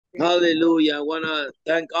Hallelujah. I want to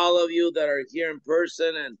thank all of you that are here in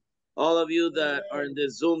person and all of you that are in the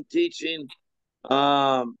Zoom teaching.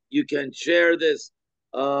 You can share this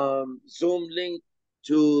Zoom link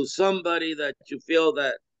to somebody that you feel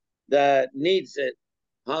that needs it.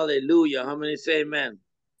 Hallelujah. How many say amen?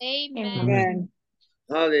 Amen.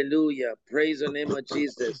 Hallelujah. Praise the name of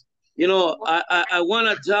Jesus. You know, I want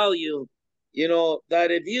to tell you, you know,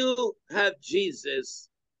 that if you have Jesus,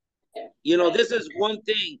 you know, this is one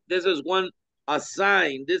thing. This is a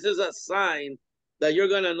sign. This is a sign that you're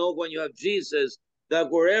going to know when you have Jesus, that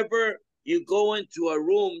wherever you go into a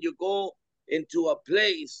room, you go into a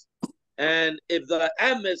place, and if the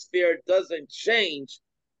atmosphere doesn't change,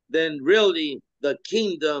 then really the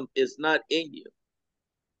kingdom is not in you.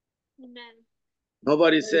 Amen.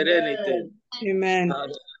 Nobody said anything. Amen.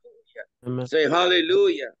 Hallelujah. Say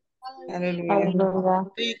hallelujah. Hallelujah.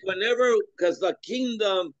 See, whenever, because the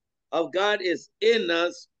kingdom of God is in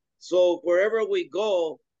us, so wherever we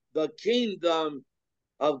go, the kingdom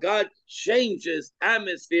of God changes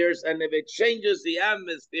atmospheres, and if it changes the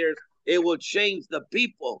atmospheres, it will change the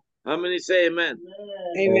people. How many say amen?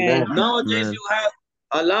 Amen. Nowadays, you have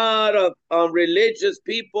a lot of religious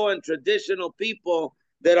people and traditional people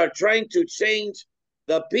that are trying to change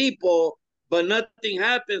the people, but nothing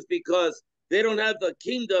happens because they don't have the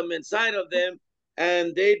kingdom inside of them,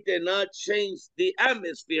 and they did not change the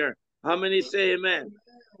atmosphere. How many say amen?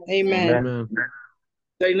 Amen.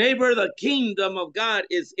 Say, neighbor, the kingdom of God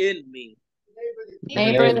is in me.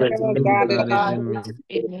 Neighbor, the kingdom of God is in me.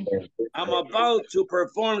 I'm about to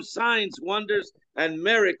perform signs, wonders, and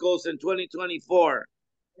miracles in 2024.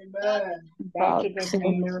 About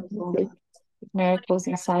miracles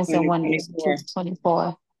and signs and wonders in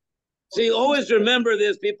 2024. See, always remember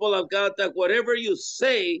this, people of God, that whatever you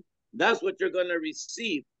say, that's what you're going to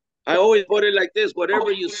receive. I always put it like this: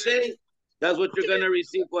 whatever you say, that's what you're going to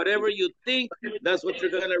receive. Whatever you think, that's what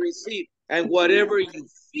you're going to receive. And whatever you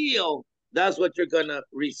feel, that's what you're going to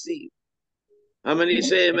receive. How many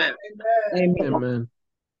say amen? Amen.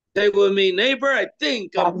 Say with me, neighbor, I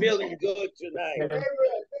think I'm feeling good tonight.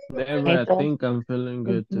 Neighbor, I think I'm feeling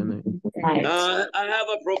good tonight. I have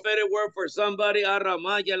a prophetic word for somebody.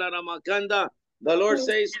 The Lord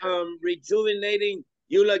says, I'm rejuvenating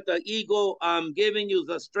you like the eagle. I'm giving you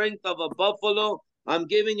the strength of a buffalo. I'm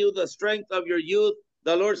giving you the strength of your youth.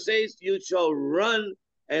 The Lord says, you shall run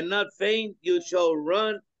and not faint. You shall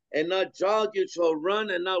run and not jog. You shall run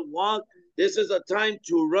and not walk. This is a time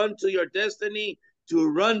to run to your destiny, to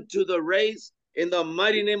run to the race. In the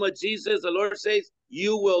mighty name of Jesus, the Lord says,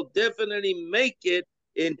 you will definitely make it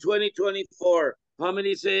in 2024. How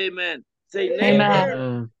many say amen? Say neighbor.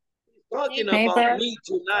 Amen. He's talking about me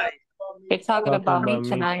tonight. You're talking about me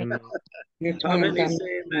tonight. How many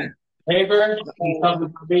say amen? Neighbor, he's talking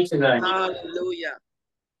about me tonight. Hallelujah.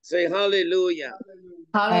 Say hallelujah.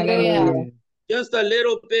 Hallelujah. Just a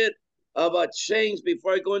little bit of a change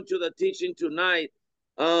before I go into the teaching tonight.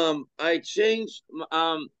 I changed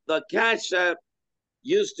the Cash App.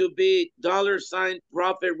 Used to be $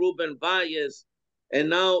 Prophet Ruben Valles, and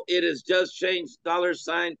now it is just changed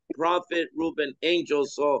 $ Prophet Ruben Angel.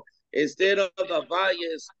 So instead of the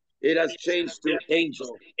Valles, it has changed to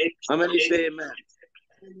Angel. How many say amen?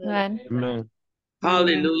 Amen.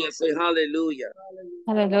 Hallelujah. Say hallelujah.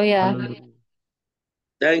 Hallelujah.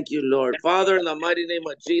 Thank you, Lord. Father, in the mighty name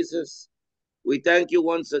of Jesus, we thank you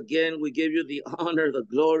once again. We give you the honor, the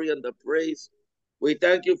glory, and the praise. We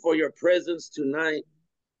thank you for your presence tonight.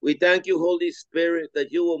 We thank you, Holy Spirit,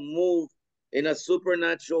 that you will move in a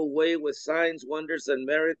supernatural way with signs, wonders, and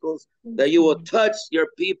miracles, that you will touch your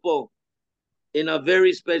people in a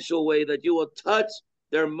very special way, that you will touch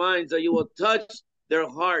their minds, that you will touch their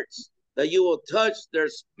hearts, that you will touch their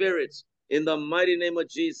spirits in the mighty name of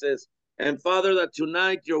Jesus. And Father, that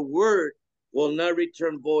tonight your word will not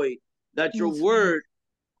return void, that your word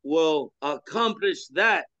will accomplish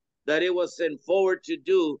that it was sent forward to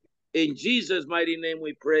do. In Jesus' mighty name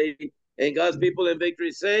we pray. And God's people in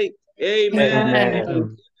victory say, amen.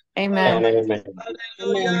 Amen.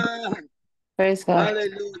 Hallelujah. Praise God.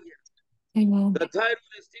 Hallelujah. Amen. The title of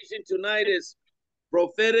this teaching tonight is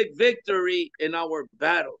Prophetic Victory in Our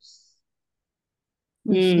Battles.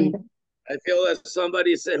 I feel that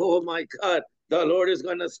somebody said, oh my God, the Lord is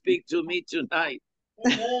going to speak to me tonight.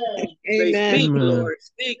 Say, speak, Lord.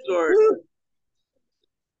 Speak, Lord.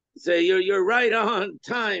 Say, you're right on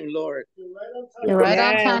time, Lord. You're right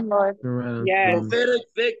on time, Lord. Prophetic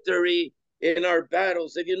victory in our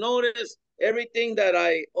battles. If you notice, everything that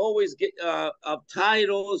I always get of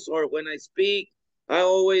titles, or when I speak, I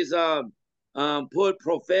always put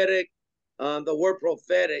prophetic, the word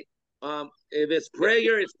prophetic. if it's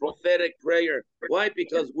prayer, it's prophetic prayer. Why?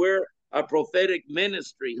 Because we're a prophetic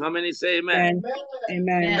ministry. How many say amen?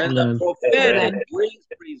 Amen. And the prophetic brings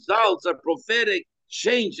results. The prophetic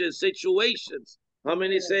changes situations. How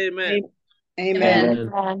many say amen?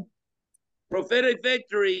 Amen. Prophetic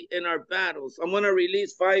victory in our battles. I'm going to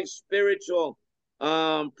release 5 spiritual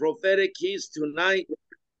prophetic keys tonight.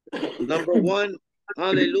 Number 1,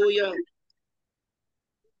 hallelujah.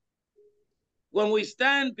 When we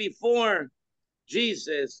stand before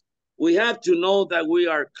Jesus, we have to know that we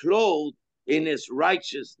are clothed in his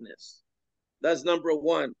righteousness. That's number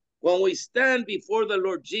 1. When we stand before the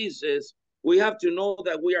Lord Jesus, we have to know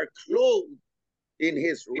that we are clothed in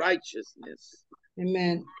his righteousness.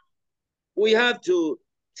 Amen. We have to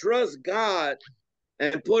trust God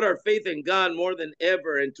and put our faith in God more than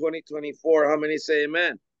ever in 2024. How many say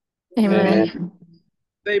amen? Amen.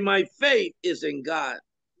 Say, my faith is in God.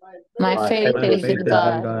 My faith is in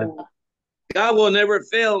God. God will never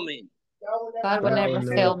fail me. God will never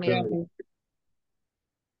fail me.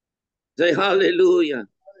 Say hallelujah.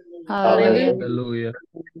 Hallelujah. Hallelujah.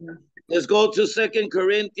 Let's go to 2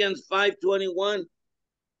 Corinthians 5:21.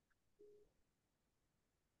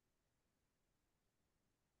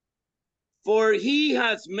 For he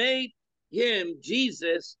has made him,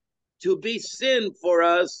 Jesus, to be sin for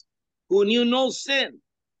us who knew no sin.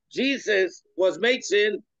 Jesus was made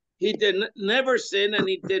sin. He did never sin, and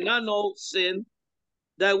he did not know sin,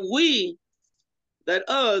 that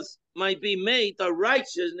us might be made the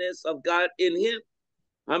righteousness of God in him.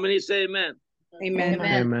 How many say amen? Amen.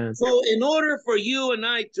 Amen. So in order for you and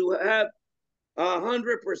I to have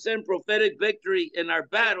 100% prophetic victory in our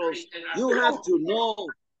battles, you have to know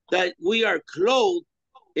that we are clothed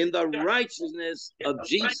in the righteousness of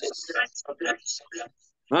Jesus.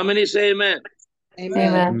 How many say amen?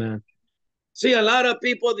 Amen. Amen. See, a lot of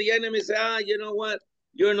people, the enemy say, you know what?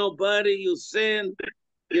 You're nobody, you sin.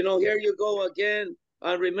 You know, here you go again.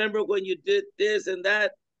 Remember when you did this and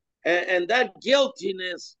that. And that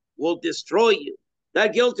guiltiness will destroy you.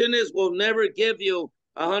 That guiltiness will never give you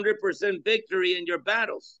 100% victory in your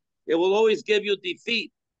battles. It will always give you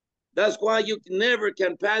defeat. That's why you never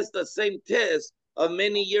can pass the same test of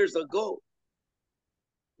many years ago.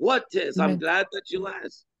 What test? I'm glad that you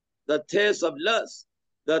asked. The test of lust,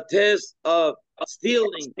 the test of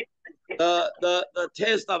stealing, the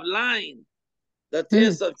test of lying, the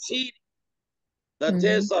test of cheating, the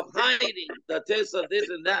test of hiding, the test of this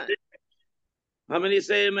and that. How many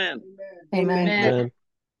say amen? Amen.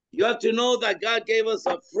 You have to know that God gave us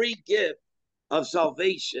a free gift of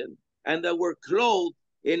salvation and that we're clothed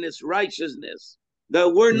in his righteousness,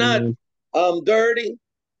 that we're not dirty.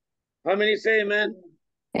 How many say amen?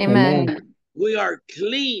 Amen. We are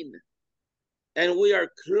clean and we are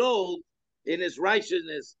clothed in his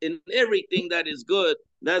righteousness, in everything that is good.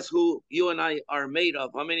 That's who you and I are made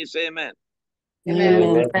of. How many say amen?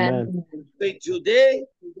 Amen. Say, today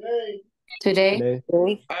Today,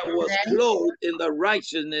 I was clothed in the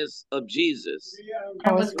righteousness of Jesus.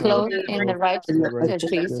 I was clothed in the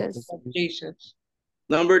righteousness of Jesus.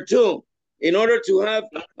 Number 2, in order to have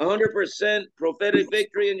 100% prophetic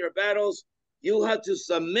victory in your battles, you have to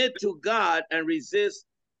submit to God and resist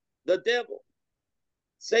the devil,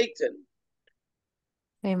 Satan.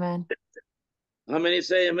 Amen. How many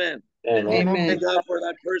say amen? Amen. Thank God for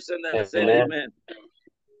that person that said amen.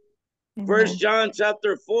 1 John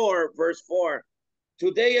chapter 4, verse 4.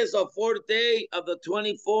 Today is the 4th day of the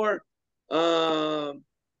 24th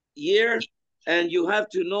year, and you have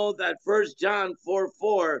to know that 1 John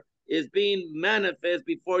 4:4 is being manifest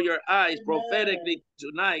before your eyes prophetically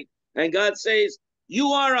tonight. And God says, you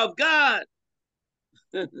are of God.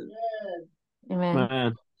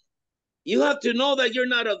 Amen. You have to know that you're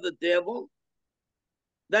not of the devil,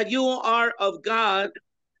 that you are of God,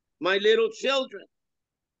 my little children,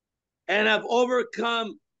 and have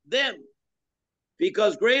overcome them,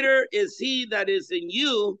 because greater is he that is in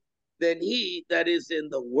you than he that is in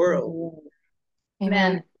the world.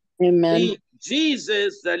 Amen. See,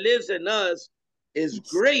 Jesus that lives in us is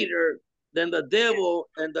greater than the devil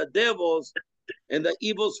and the devils and the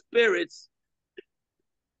evil spirits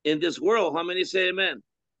in this world. How many say amen?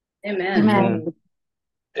 Amen.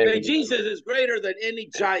 Okay, Jesus is greater than any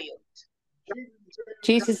giant.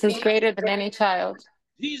 Jesus is greater than any child.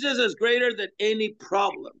 Jesus is greater than any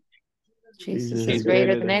problem. Jesus is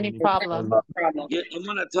greater than any problem. Yeah, I'm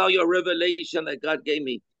going to tell you a revelation that God gave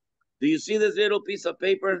me. Do you see this little piece of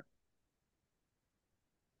paper?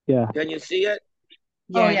 Yeah. Can you see it?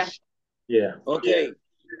 Yes. Yeah. Okay.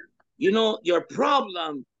 You know, your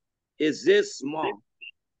problem is this small.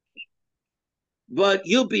 But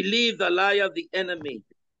you believe the lie of the enemy.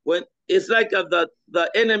 When it's like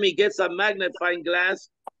the enemy gets a magnifying glass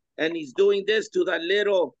and he's doing this to that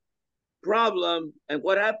little problem. And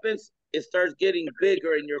what happens? It starts getting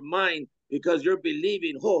bigger in your mind because you're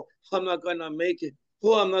believing, oh, I'm not going to make it.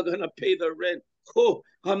 Oh, I'm not going to pay the rent. Oh,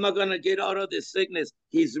 I'm not going to get out of this sickness.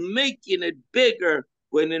 He's making it bigger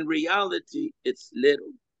when in reality it's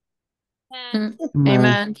little.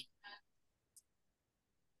 Amen.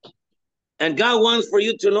 And God wants for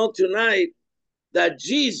you to know tonight that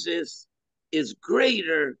Jesus is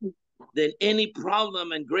greater than any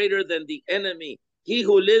problem and greater than the enemy. He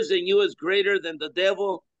who lives in you is greater than the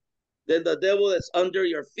devil that's under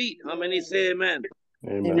your feet. How many say amen?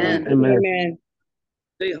 Amen. Amen.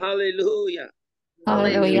 Say hallelujah.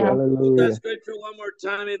 Hallelujah. Put that scripture one more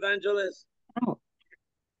time, evangelist. Oh.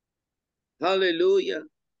 Hallelujah.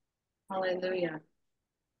 Hallelujah.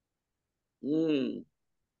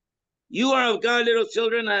 You are of God, little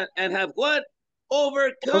children, and have what?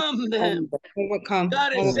 Overcome them. Overcome.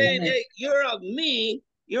 God is saying, hey, you're of me,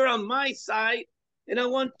 you're on my side, and I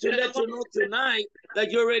want to let you know tonight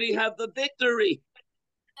that you already have the victory.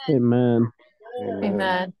 Amen.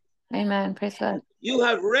 Amen. Amen. Praise God. You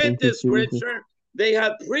have read this scripture. They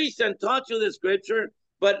have preached and taught you the scripture,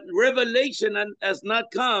 but revelation has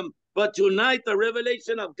not come. But tonight, the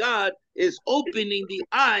revelation of God is opening the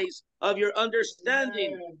eyes of your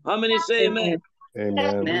understanding. How many say amen?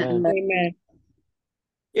 Amen. Amen.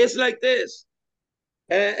 It's like this.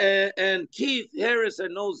 And Keith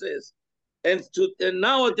Harrison knows this. And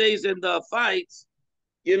nowadays in the fights,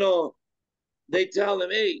 you know, they tell him,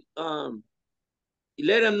 hey,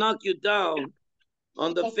 let him knock you down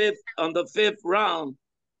on the fifth round,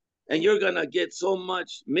 and you're gonna get so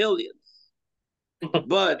much millions.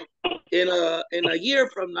 But in a year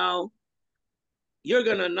from now, you're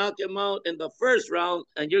gonna knock him out in the first round,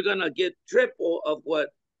 and you're gonna get triple of what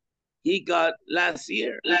he got last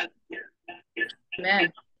year.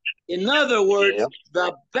 Amen. In other words,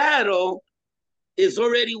 the battle is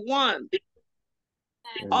already won.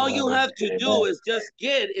 All you have to do is just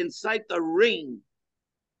get inside the ring.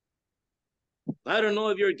 I don't know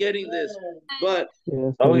if you're getting this, but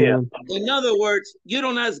Yes, in other words, you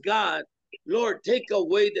don't ask God, Lord, take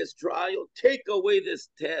away this trial, take away this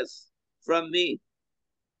test from me.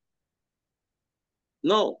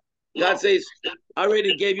 No, God says, I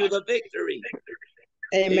already gave you the victory.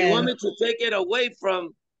 If you want me to take it away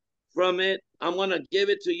from it, I'm going to give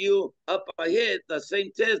it to you up ahead, the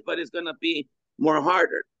same test, but it's going to be more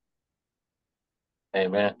harder.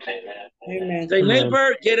 Amen. Say,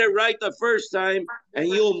 neighbor, get it right the first time, and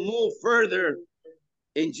you'll move further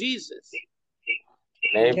in Jesus.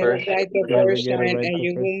 Neighbor. Get it right the first time, and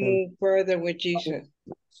you will move further with Jesus.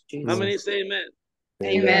 How many say amen?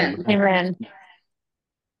 Amen. Amen.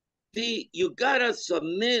 See, you got to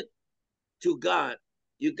submit to God.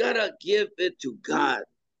 You got to give it to God.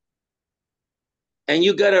 And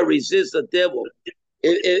you got to resist the devil.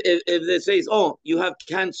 If they say, oh, you have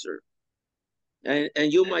cancer and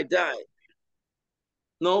you might die.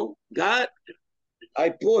 No, God, I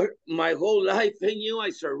put my whole life in you. I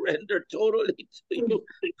surrender totally to you.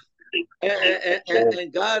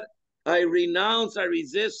 And God, I renounce, I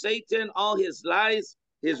resist Satan, all his lies,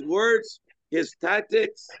 his words, his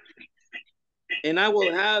tactics. And I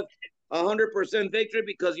will have 100% victory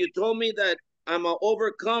because you told me that I'm an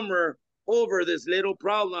overcomer over this little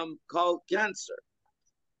problem called cancer.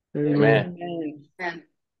 Amen.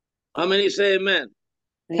 How many say amen?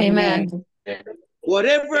 Amen.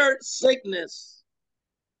 Whatever sickness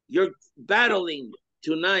you're battling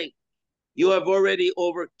tonight, you have already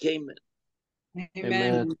overcame it.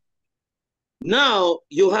 Amen. Now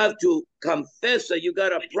you have to confess it. You got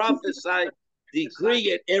to prophesy,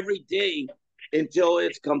 decree it every day until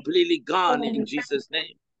it's completely gone in Jesus'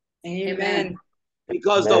 name. Amen.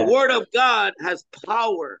 Because the word of God has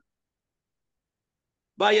power.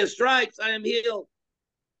 By your stripes, I am healed.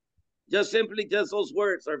 Just those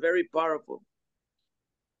words are very powerful.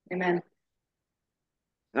 Amen.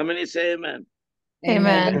 How many say amen?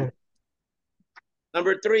 Amen.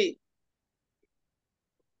 Number 3.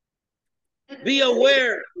 Be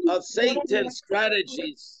aware of Satan's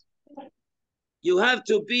strategies. You have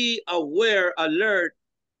to be aware, alert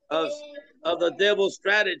of the devil's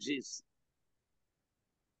strategies.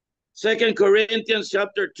 2 Corinthians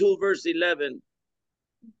chapter 2, verse 11.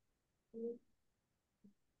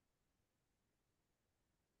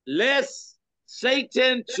 Lest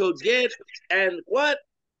Satan should get and what?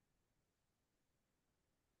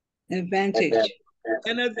 Advantage.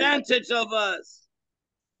 An advantage of us.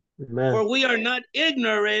 Amen. For we are not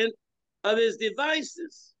ignorant of his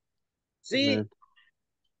devices. See,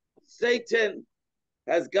 Satan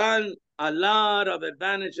has gone a lot of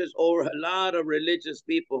advantages over a lot of religious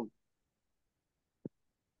people.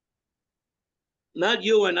 Not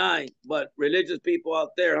you and I, but religious people out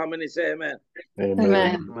there. How many say amen?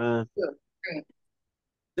 Amen. Amen.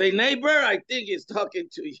 Say, neighbor, I think he's talking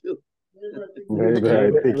to you. Neighbor,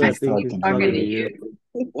 I think I he's think he's talking talking to to you.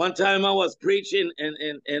 you. One time I was preaching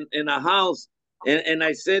in a house, and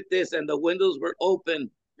I said this, and the windows were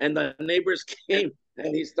open, and the neighbors came,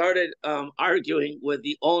 and he started arguing with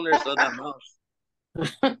the owners of the house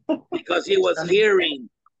because he was hearing,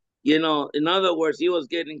 you know, in other words, he was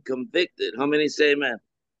getting convicted. How many say amen?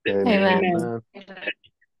 Amen. Amen.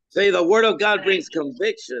 Say, the word of God brings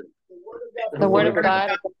conviction. The word of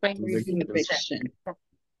God brings Conviction.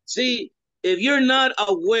 See, if you're not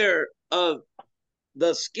aware of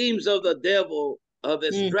the schemes of the devil, of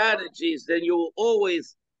his strategies, then you will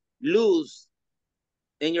always lose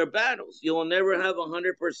in your battles. You will never have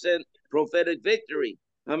 100% prophetic victory.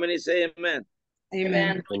 How many say amen?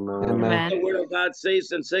 Amen. Amen. The word of God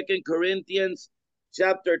says in 2 Corinthians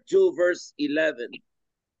chapter 2, verse 11.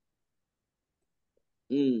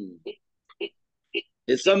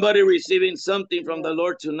 Is somebody receiving something from the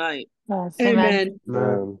Lord tonight? Yes. Amen.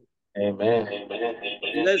 Amen. Amen.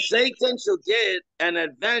 Amen. Lest Satan shall get an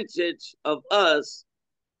advantage of us,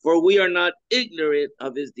 for we are not ignorant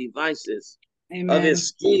of his devices, of Amen. his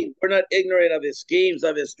schemes. We're not ignorant of his schemes,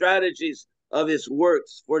 of his strategies, of his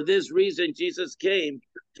works. For this reason, Jesus came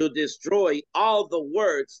to destroy all the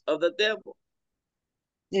works of the devil.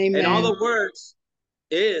 And all Amen. the works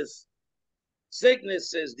is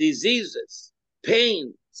sicknesses, diseases,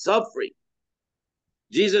 pain, suffering.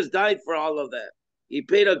 Jesus died for all of that. He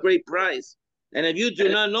paid a great price. And if you do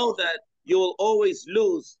not know that, you will always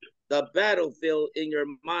lose the battlefield in your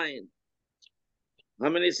mind. How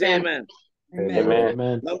many say amen? Amen. Amen.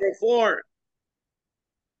 Amen. Number 4,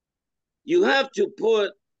 you have to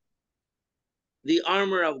put the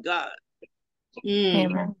armor of God.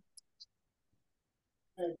 Amen.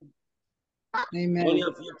 Amen. Only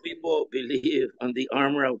a few people believe on the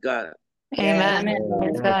armor of God. Amen.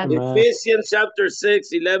 Praise God. Amen. Ephesians chapter 6,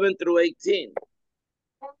 11 through 18.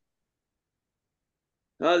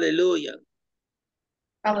 Hallelujah.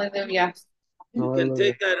 Hallelujah. You can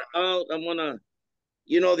take that out. I'm gonna,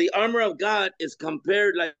 you know, the armor of God is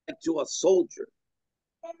compared like to a soldier.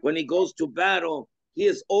 When he goes to battle, he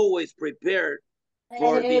is always prepared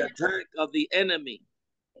for the attack of the enemy.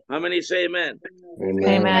 How many say amen?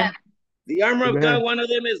 Amen. The armor of Amen. God, one of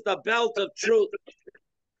them is the belt of truth.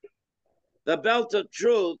 The belt of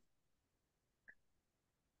truth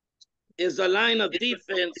is a line of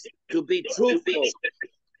defense to be truthful.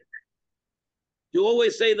 You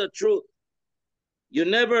always say the truth. You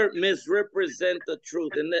never misrepresent the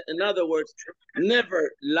truth. In other words,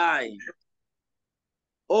 never lie.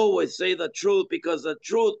 Always say the truth, because the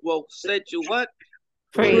truth will set you what?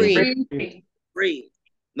 Free. Free.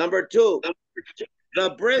 Number 2,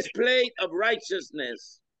 the breastplate of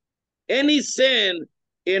righteousness. Any sin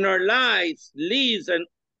in our lives leaves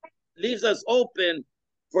us open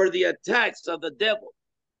for the attacks of the devil.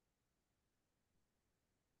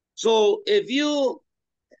 So if you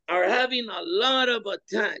are having a lot of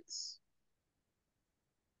attacks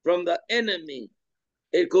from the enemy,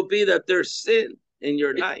 it could be that there's sin in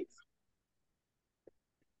your life.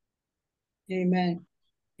 Amen.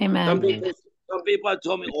 Amen. Some people have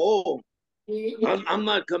told me, "Oh, I'm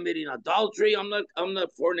not committing adultery. I'm not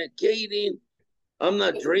fornicating. I'm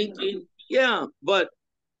not drinking." Yeah, but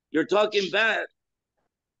you're talking bad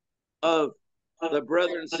of the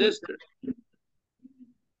brother and sister.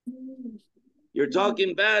 You're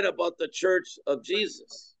talking bad about the church of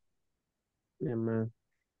Jesus. Amen.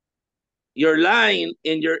 You're lying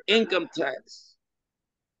in your income tax.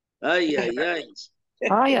 Ay, ay, ay.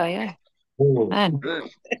 Oh, yeah.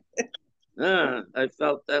 Man. I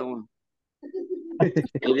felt that one.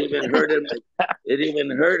 It even hurted me. It even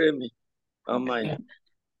hurted me on my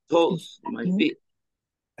toes, my feet.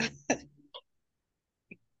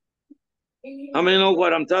 I mean, know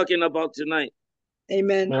what I'm talking about tonight.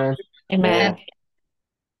 Amen. Amen.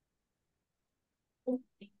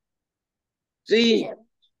 See,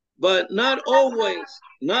 but not always.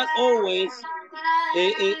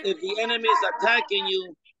 If the enemy is attacking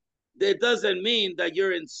you, that doesn't mean that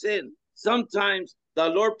you're in sin. Sometimes the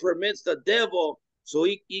Lord permits the devil so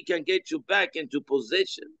he can get you back into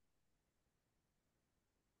position.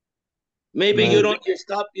 Maybe you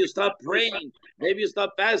stop praying. Maybe you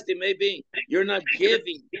stop fasting. Maybe you're not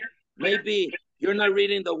giving. Maybe you're not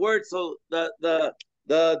reading the word. So the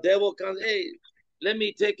devil comes, hey, let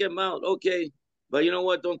me take him out. Okay. But you know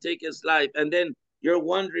what? Don't take his life. And then you're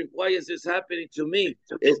wondering, why is this happening to me?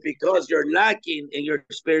 It's because you're lacking in your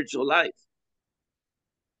spiritual life.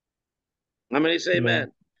 How many say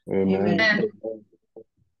amen? Amen.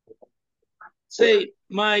 Say,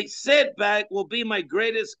 my setback will be my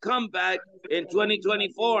greatest comeback in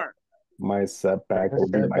 2024. My setback will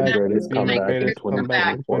be my Setback will greatest be my comeback in greatest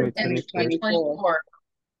comeback in 2024. 2024.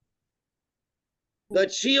 The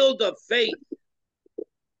shield of faith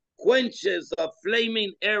quenches the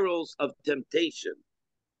flaming arrows of temptation.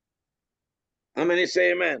 How many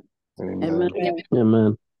say amen? Amen.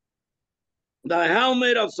 Amen. The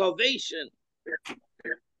helmet of salvation.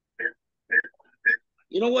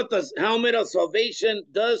 You know what the helmet of salvation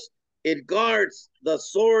does? It guards the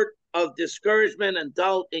sword of discouragement and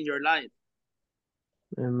doubt in your life.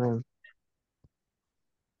 Amen.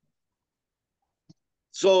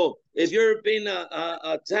 So if you're being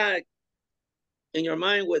attacked in your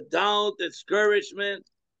mind with doubt, discouragement,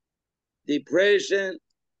 depression,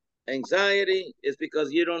 anxiety, it's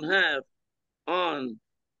because you don't have on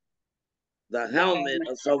the helmet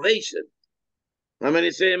of salvation. How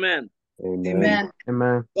many say amen? Amen.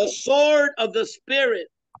 Amen. The sword of the Spirit.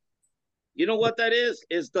 You know what that is?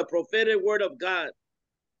 It's the prophetic word of God.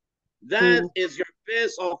 That is your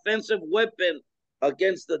best offensive weapon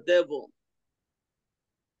against the devil.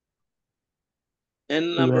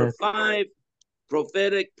 And number 5,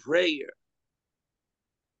 prophetic prayer.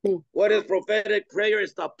 What is prophetic prayer?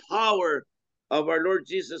 It's the power of our Lord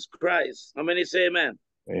Jesus Christ. How many say amen?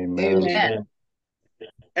 Amen.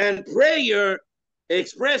 And prayer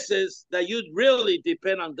expresses that you really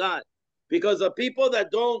depend on God. Because the people that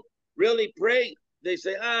don't really pray, they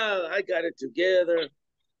say, I got it together,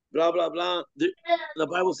 blah, blah, blah. The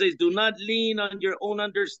Bible says, do not lean on your own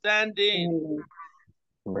understanding.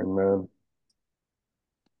 Amen.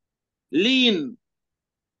 Lean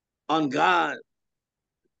on God.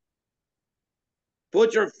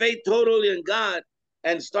 Put your faith totally in God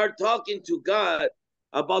and start talking to God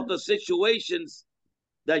about the situations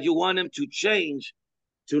that you want him to change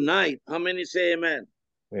tonight. How many say amen?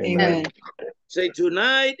 Amen. Say,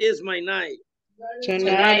 tonight is my night.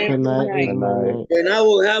 Tonight is Tonight is night. my night. And I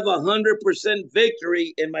will have 100%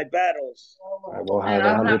 victory in my battles. I will have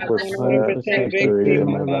 100% 100% victory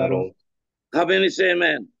in my battle. How many say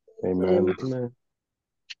amen? Amen. Amen.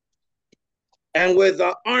 And with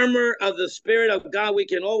the armor of the Spirit of God, we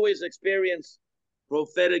can always experience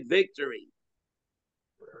prophetic victory.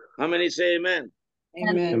 How many say amen?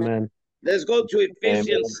 Amen. Amen. Let's go to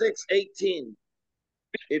Ephesians 6:18.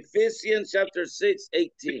 Ephesians chapter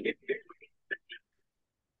 6:18.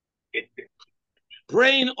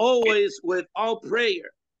 Praying always with all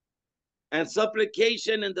prayer and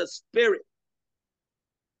supplication in the Spirit,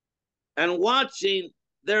 and watching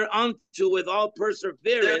thereunto with all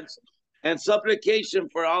perseverance and supplication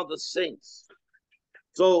for all the saints.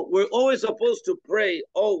 So we're always supposed to pray,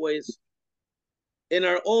 always, in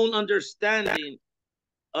our own understanding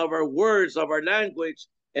of our words, of our language,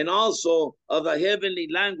 and also of the heavenly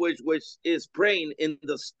language, which is praying in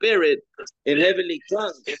the Spirit in heavenly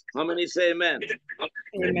tongues. How many say amen?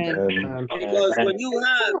 Amen. Because when you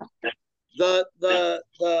have the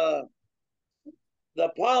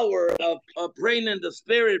power of praying in the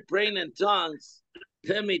Spirit, praying in tongues,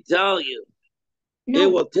 let me tell you, it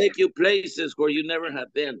will take you places where you never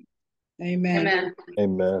have been. Amen.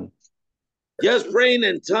 Amen. Just praying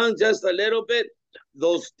in tongues just a little bit,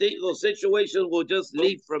 those situations will just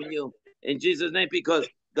leave from you in Jesus' name, because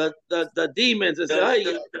the demons is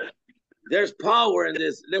say, there's power in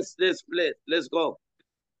this. Let's split. Let's go.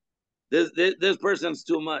 This person's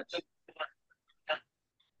too much.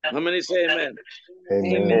 How many say amen?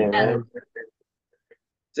 Amen. Amen.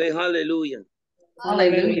 Say hallelujah.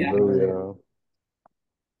 Hallelujah. Hallelujah.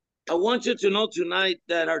 I want you to know tonight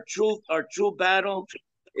that our true battle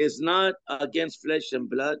is not against flesh and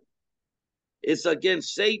blood. It's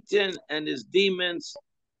against Satan and his demons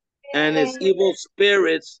and his evil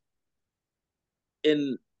spirits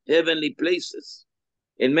in heavenly places,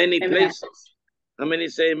 in many places. How many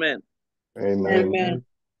say amen? Amen. Amen.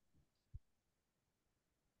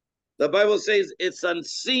 The Bible says it's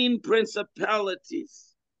unseen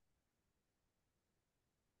principalities.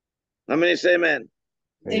 How many say amen?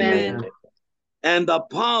 Amen. And the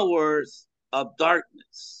powers of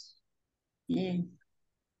darkness. Mm.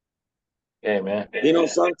 Amen. You know,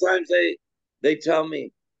 sometimes they tell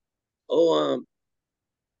me, oh,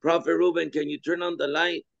 Prophet Ruben, can you turn on the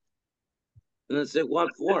light? And I say, what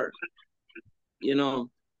for? You know,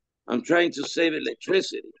 I'm trying to save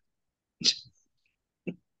electricity.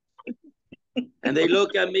 And they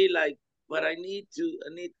look at me like, but I need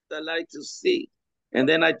the light to see. And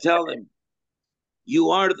then I tell them, you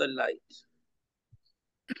are the light.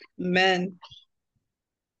 Amen.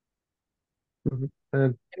 Amen.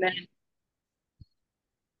 Amen.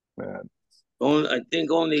 Man. I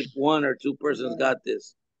think only 1 or 2 persons got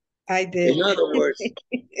this. I did. In other words,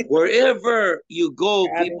 wherever you go,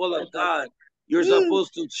 Got it. people of God, you're Woo.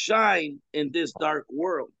 supposed to shine in this dark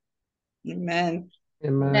world. Amen.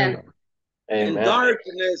 Amen. And Amen.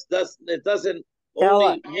 darkness doesn't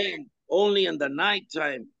only mean only in the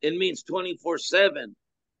nighttime. It means 24/7.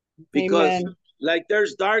 Because Amen. like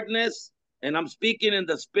there's darkness, and I'm speaking in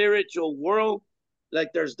the spiritual world, like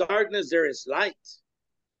there's darkness, there is light.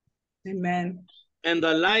 Amen. And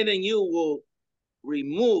the light in you will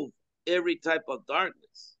remove every type of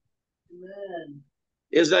darkness. Amen.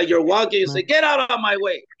 It's like you're walking, you say, get out of my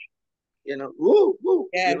way. You know, woo, woo.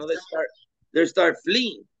 Yes. You know, they start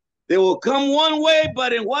fleeing. They will come one way,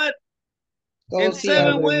 but in what? Go In see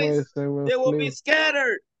 7 it. ways, they they will be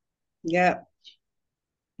scattered. Yep.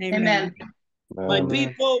 Amen. Amen. My Amen.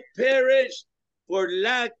 people perish for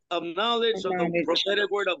lack of knowledge of the Knowledge. prophetic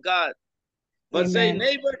word of God. But say, Amen.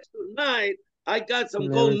 neighbor, tonight I got some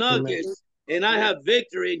Neighbor, gold tonight. nuggets and I have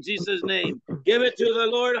victory in Jesus' name. Give it to the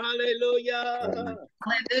Lord. Hallelujah.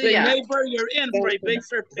 Say, Hallelujah. neighbor, you're in for a big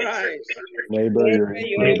surprise. Neighbor, you're in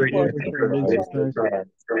You're in for for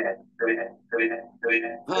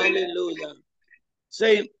Hallelujah.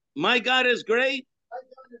 Say, my God is great.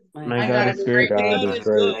 My God is great. God God is is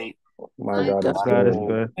good. great. My God is God is good.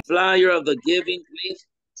 good. Flyer of the giving, please.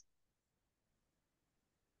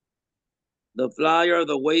 The flyer of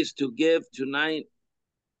the ways to give tonight.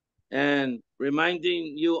 And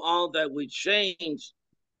reminding you all that we changed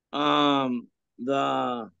the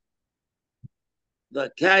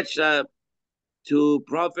CASHAPP to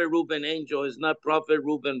Prophet Ruben Angel. It's not Prophet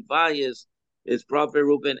Ruben Valles, it's Prophet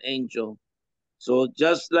Ruben Angel. So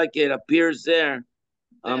just like it appears there,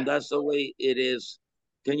 that's the way it is.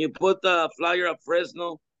 Can you put the flyer of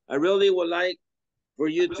Fresno? I really would like for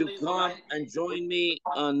you to come and join me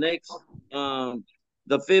next the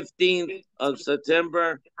 15th of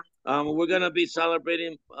September. We're gonna be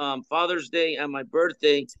celebrating Father's Day and my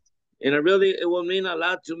birthday, and it will mean a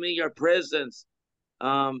lot to me, your presence,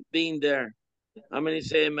 being there. How many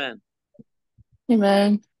say amen?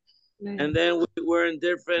 Amen. And then we're in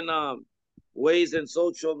different ways in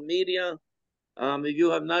social media. If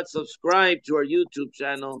you have not subscribed to our YouTube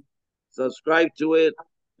channel, subscribe to it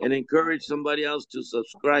and encourage somebody else to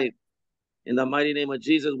subscribe in the mighty name of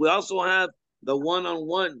Jesus. We also have the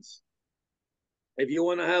one-on-ones. If you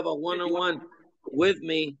want to have a one-on-one with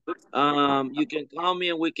me, you can call me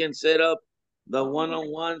and we can set up the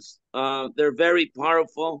one-on-ones. They're very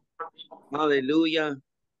powerful. Hallelujah.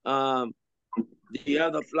 Um, do you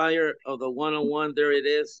have the flyer of the one-on-one? There it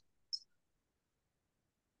is.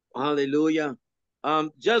 Hallelujah.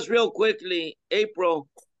 Just real quickly, April,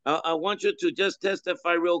 I want you to just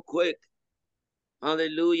testify real quick.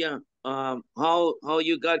 Hallelujah. How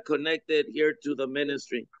you got connected here to the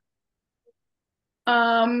ministry.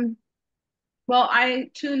 Well, I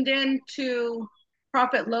tuned in to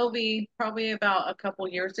Prophet Lovey probably about a couple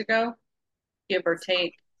years ago, give or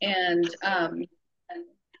take. And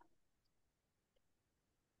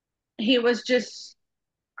he was just,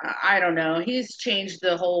 I don't know, he's changed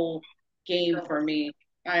the whole game for me.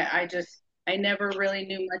 I never really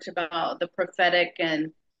knew much about the prophetic,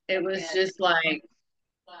 and it was just like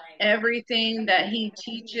everything that he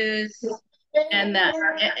teaches and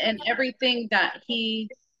everything that he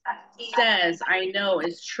says, I know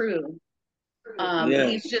is true. Yeah.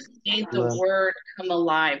 He's just made the word come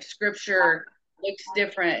alive. Scripture looks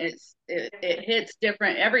different. It hits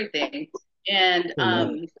different, everything. And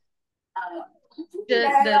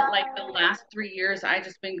the last 3 years, I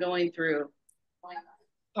just been going through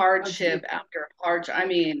hardship after hardship. I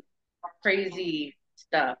mean, crazy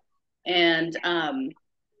stuff. And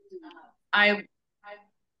I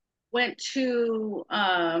went to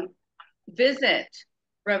visit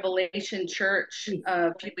Revelation Church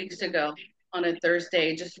a few weeks ago on a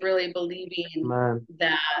Thursday, just really believing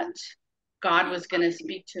that God was going to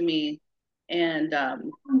speak to me, and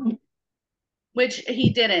which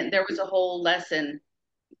he didn't. There was a whole lesson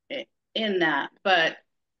in that, but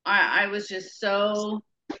I was just so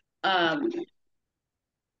I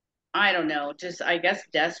don't know, just I guess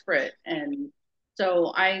desperate. And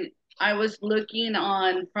so I was looking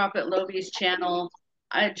on Prophet Lovey's channel.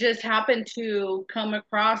 I just happened to come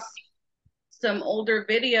across some older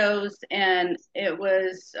videos, and it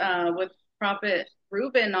was with Prophet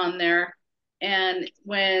Ruben on there. And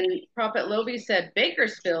when Prophet Lovey said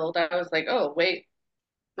Bakersfield, I was like, oh, wait,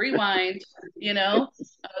 rewind, you know?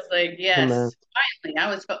 I was like, yes, finally.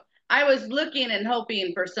 I was looking and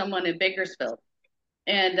hoping for someone in Bakersfield.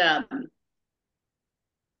 And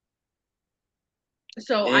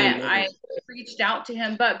So Amen. I reached out to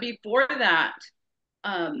him. But before that,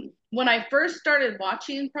 when I first started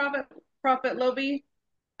watching Prophet Lobi,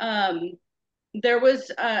 there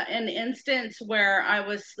was an instance where I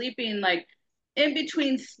was sleeping, like in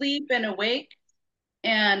between sleep and awake,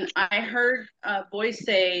 and I heard a voice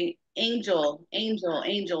say, "Angel, angel,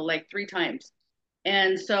 angel," like 3 times.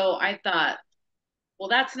 And so I thought, well,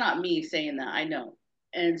 that's not me saying that, I know.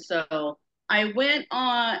 And so I went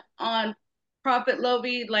on Prophet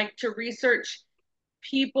Lobi, like, to research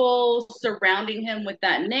people surrounding him with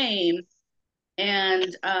that name.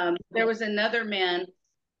 And there was another man,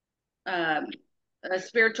 um, a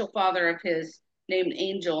spiritual father of his, named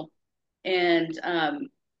Angel. And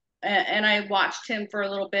I watched him for a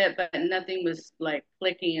little bit, but nothing was like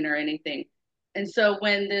clicking or anything. And so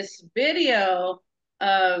when this video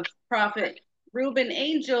of Prophet Ruben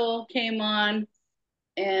Angel came on,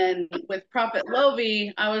 and with Prophet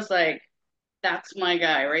Lovi, I was like, that's my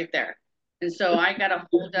guy right there. And so I got a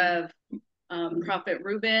hold of Prophet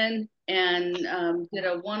Ruben and did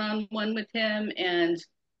a one-on-one with him, and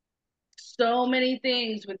so many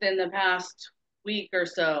things within the past week or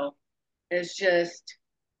so is just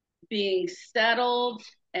being settled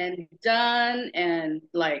and done, and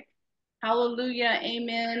like, hallelujah,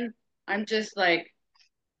 amen. I'm just like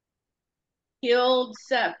healed,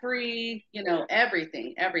 set free,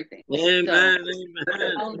 everything. Amen. So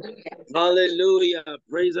Amen. hallelujah. Hallelujah.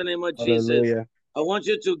 Praise the name of Jesus. Hallelujah. I want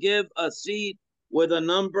you to give a seed with a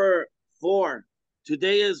number 4.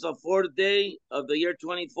 Today is the 4th day of the year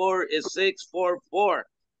 24, is 644.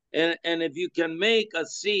 And if you can make a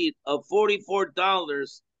seed of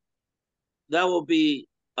 $44, that will be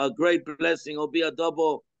a great blessing. It'll be a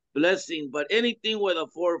double blessing. But anything with a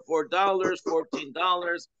 $4,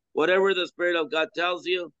 $14, whatever the Spirit of God tells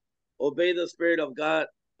you, obey the Spirit of God.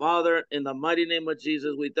 Father, in the mighty name of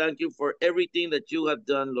Jesus, we thank you for everything that you have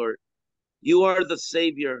done, Lord. You are the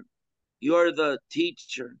Savior. You are the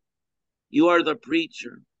teacher. You are the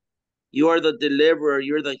preacher. You are the deliverer.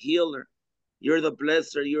 You're the healer. You're the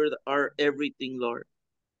blesser. You're our everything, Lord.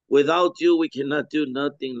 Without you, we cannot do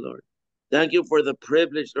nothing, Lord. Thank you for the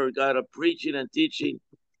privilege, Lord God, of preaching and teaching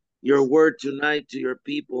your word tonight to your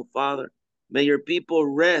people, Father. May your people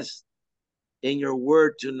rest in your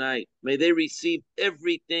word tonight. May they receive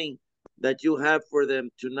everything that you have for them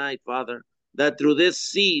tonight, Father. That through this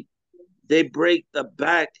seed, they break the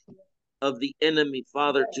back of the enemy,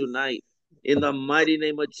 Father, tonight. In the mighty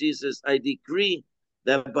name of Jesus, I decree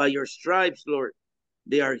that by your stripes, Lord,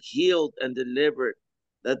 they are healed and delivered,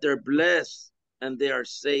 that they're blessed and they are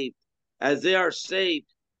saved. As they are saved,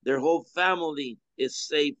 their whole family is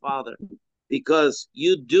saved, Father, because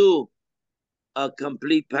you do a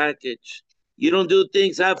complete package. You don't do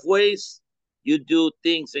things halfway, you do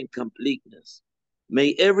things in completeness.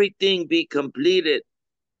 May everything be completed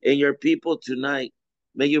in your people tonight.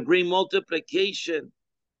 May you bring multiplication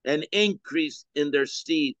and increase in their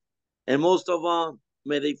seed. And most of all,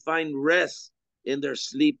 may they find rest in their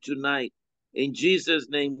sleep tonight. In Jesus'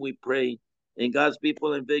 name we pray. And God's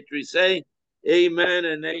people in victory say, amen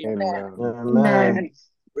and amen. Amen. Amen.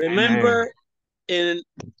 Remember, in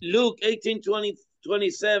Luke 18:27,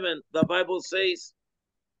 the Bible says,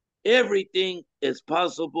 everything is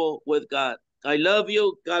possible with God. I love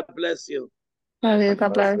you. God bless you.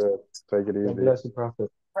 That's it. Take it God easy. bless you,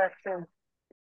 Prophet.